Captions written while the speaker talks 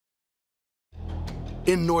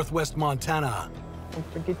in northwest Montana.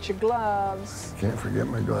 Don't forget your gloves. Can't forget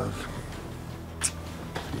my gloves.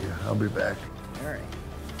 Yeah, I'll be back. All right.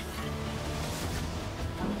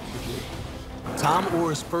 Tom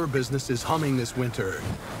Orr's fur business is humming this winter,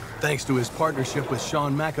 thanks to his partnership with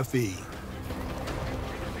Sean McAfee.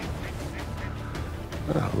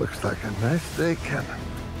 Oh, looks like a nice day coming.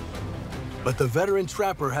 But the veteran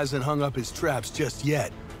trapper hasn't hung up his traps just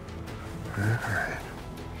yet. All right.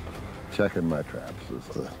 Checking my traps is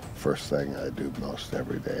the first thing I do most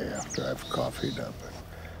every day after I've coffeed up.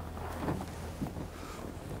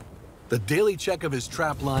 The daily check of his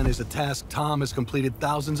trap line is a task Tom has completed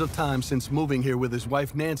thousands of times since moving here with his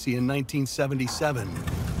wife Nancy in 1977.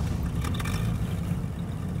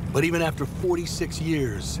 But even after 46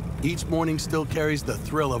 years, each morning still carries the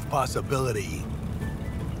thrill of possibility.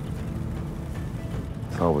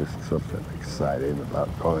 It's always something exciting about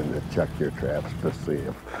going to check your traps to see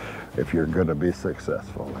if you're going to be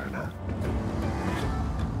successful or not.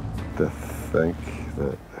 To think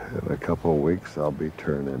that in a couple of weeks I'll be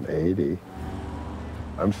turning 80.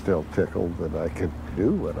 I'm still tickled that I can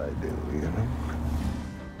do what I do, you know?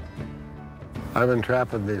 I've been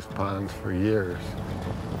trapping these ponds for years.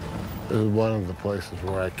 This is one of the places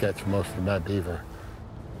where I catch most of my beaver.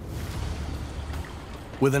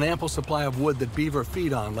 With an ample supply of wood that beaver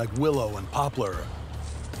feed on, like willow and poplar,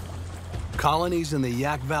 colonies in the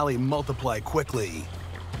Yak Valley multiply quickly.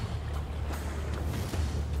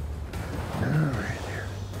 All right,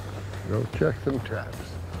 go check some traps.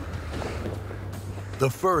 The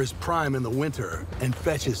fur is prime in the winter and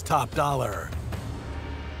fetches top dollar.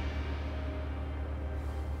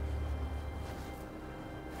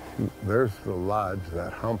 There's the lodge,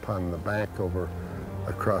 that hump on the bank over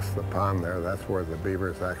across the pond there. That's where the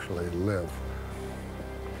beavers actually live.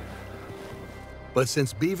 But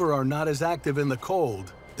since beaver are not as active in the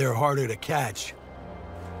cold, they're harder to catch.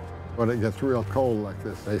 When it gets real cold like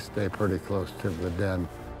this, they stay pretty close to the den.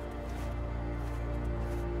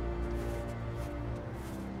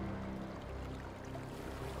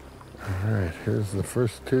 All right, here's the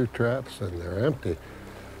first two traps, and they're empty.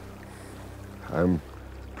 I'm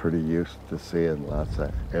pretty used to seeing lots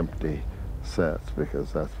of empty sets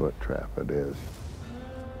because that's what trap it is.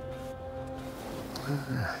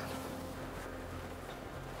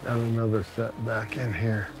 Got another set back in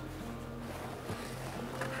here.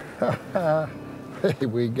 Hey,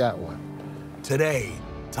 we got one. Today,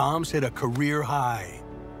 Tom's hit a career high.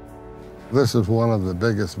 This is one of the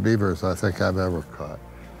biggest beavers I think I've ever caught.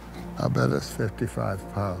 I bet it's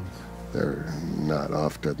 55 pounds. They're not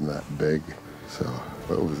often that big, so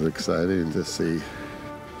it was exciting to see.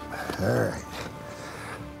 All right.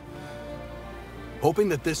 Hoping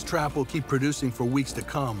that this trap will keep producing for weeks to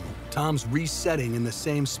come, Tom's resetting in the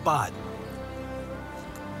same spot.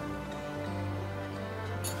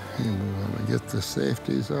 We want to get the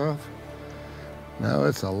safeties off. Now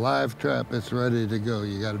it's a live trap. It's ready to go.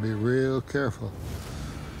 You got to be real careful.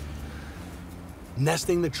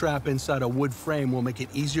 Nesting the trap inside a wood frame will make it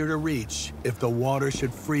easier to reach if the water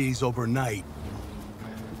should freeze overnight.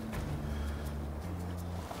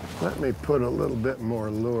 Let me put a little bit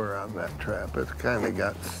more lure on that trap. It's kind of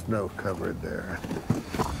got snow covered there.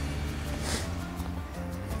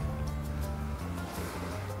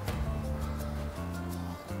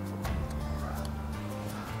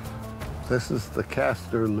 This is the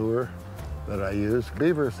caster lure that I use.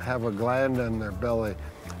 Beavers have a gland in their belly,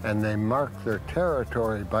 and they mark their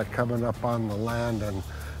territory by coming up on the land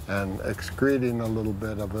and excreting a little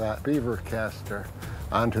bit of that beaver caster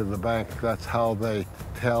onto the bank. That's how they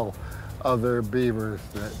tell other beavers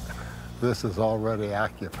that this is already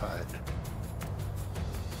occupied.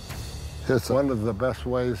 It's one of the best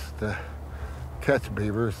ways to catch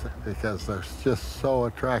beavers because they're just so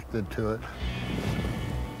attracted to it.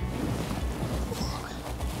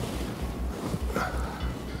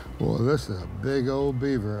 Well, this is a big old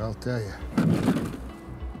beaver, I'll tell you.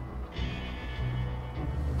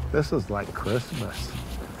 This is like Christmas.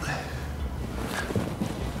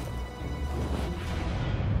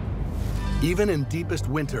 Even in deepest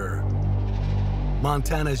winter,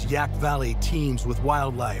 Montana's Yak Valley teems with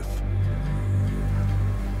wildlife.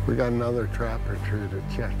 We got another trap or two to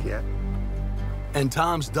check yet. And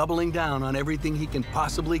Tom's doubling down on everything he can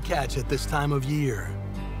possibly catch at this time of year.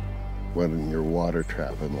 When you're water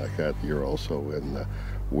trapping like that, you're also in the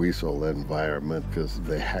weasel environment because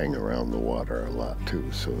they hang around the water a lot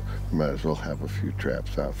too. So you might as well have a few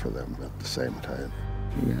traps out for them at the same time.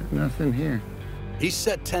 You got nothing here. He's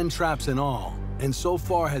set 10 traps in all, and so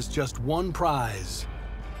far has just one prize.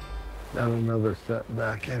 Got another set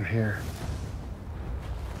back in here.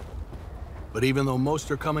 But even though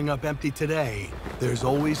most are coming up empty today, there's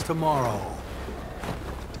always tomorrow.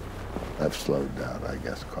 I've slowed down, I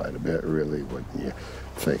guess, quite a bit, really, when you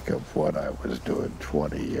think of what I was doing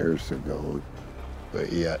 20 years ago.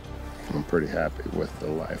 But yet, I'm pretty happy with the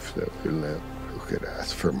life that we live. Who could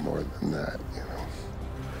ask for more than that, you know?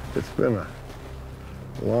 It's been a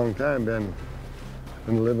long time. Been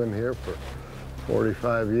living here for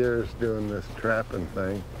 45 years doing this trapping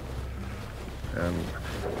thing. And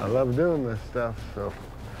I love doing this stuff, so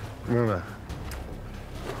I'm gonna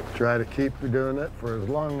try to keep doing it for as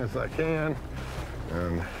long as I can.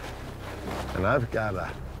 And I've got a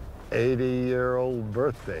 80-year-old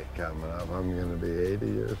birthday coming up. I'm gonna be 80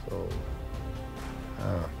 years old.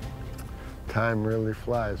 Time really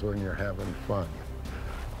flies when you're having fun.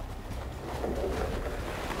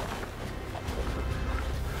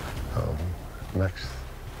 So, next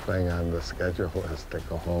thing on the schedule is to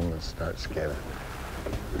go home and start skinning.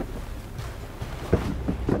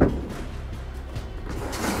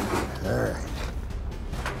 All right.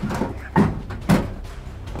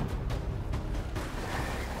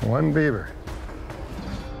 One beaver.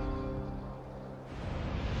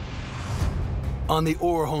 On the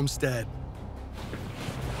Orr homestead.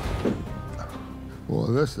 Well,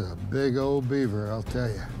 this is a big old beaver, I'll tell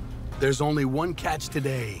you. There's only one catch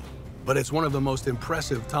today, but it's one of the most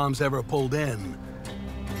impressive Tom's ever pulled in.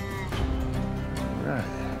 Right.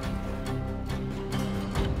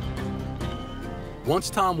 Once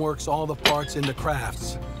Tom works all the parts into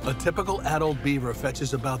crafts, a typical adult beaver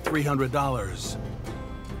fetches about $300.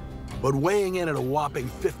 But weighing in at a whopping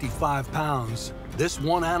 55 pounds, this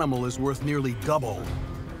one animal is worth nearly double.